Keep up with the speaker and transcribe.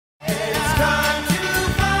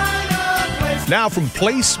Now from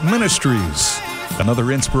Place Ministries,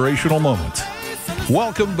 another inspirational moment.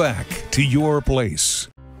 Welcome back to Your Place.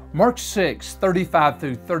 Mark 6:35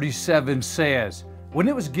 through 37 says, "When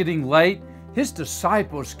it was getting late, his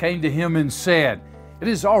disciples came to him and said, 'It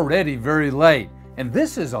is already very late, and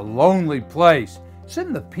this is a lonely place.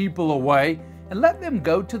 Send the people away and let them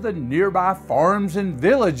go to the nearby farms and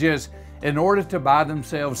villages in order to buy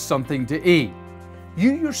themselves something to eat.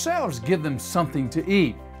 You yourselves give them something to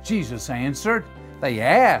eat.' Jesus answered. They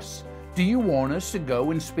asked, 'Do you want us to go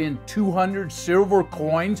and spend 200 silver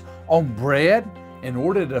coins on bread in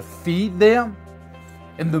order to feed them?'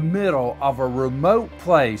 In the middle of a remote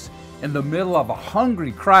place, in the middle of a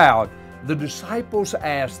hungry crowd, the disciples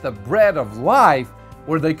asked the bread of life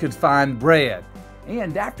where they could find bread.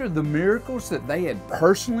 And after the miracles that they had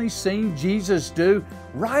personally seen Jesus do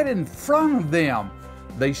right in front of them,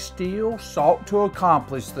 they still sought to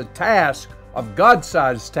accomplish the task of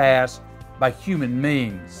God-sized tasks by human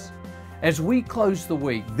means. As we close the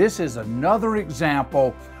week, this is another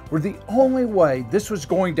example where the only way this was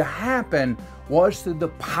going to happen was through the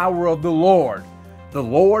power of the Lord. The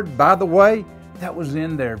Lord, by the way, that was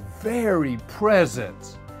in their very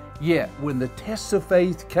presence. Yet when the tests of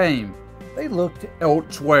faith came, they looked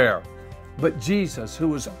elsewhere. But Jesus, who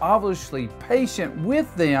was obviously patient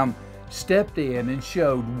with them, stepped in and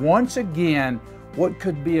showed once again what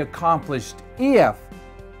could be accomplished if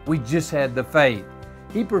we just had the faith.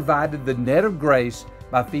 He provided the net of grace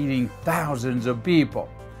by feeding thousands of people.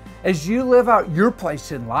 As you live out your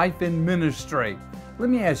place in life and ministry, let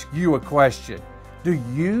me ask you a question. Do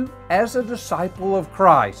you, as a disciple of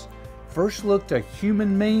Christ, first look to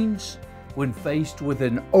human means when faced with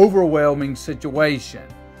an overwhelming situation?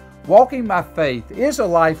 Walking by faith is a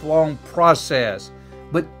lifelong process,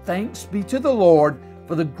 but thanks be to the Lord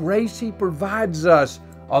for the grace He provides us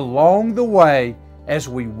along the way as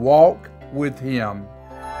we walk with Him.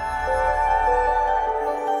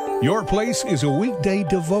 Your Place is a weekday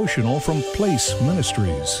devotional from Place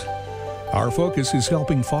Ministries. Our focus is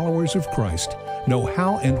helping followers of Christ know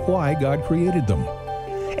how and why God created them,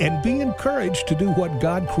 and be encouraged to do what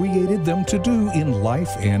God created them to do in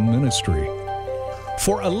life and ministry.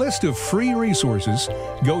 For a list of free resources,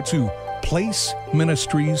 go to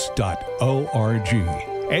placeministries.org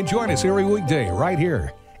and join us every weekday right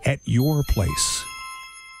here at Your Place.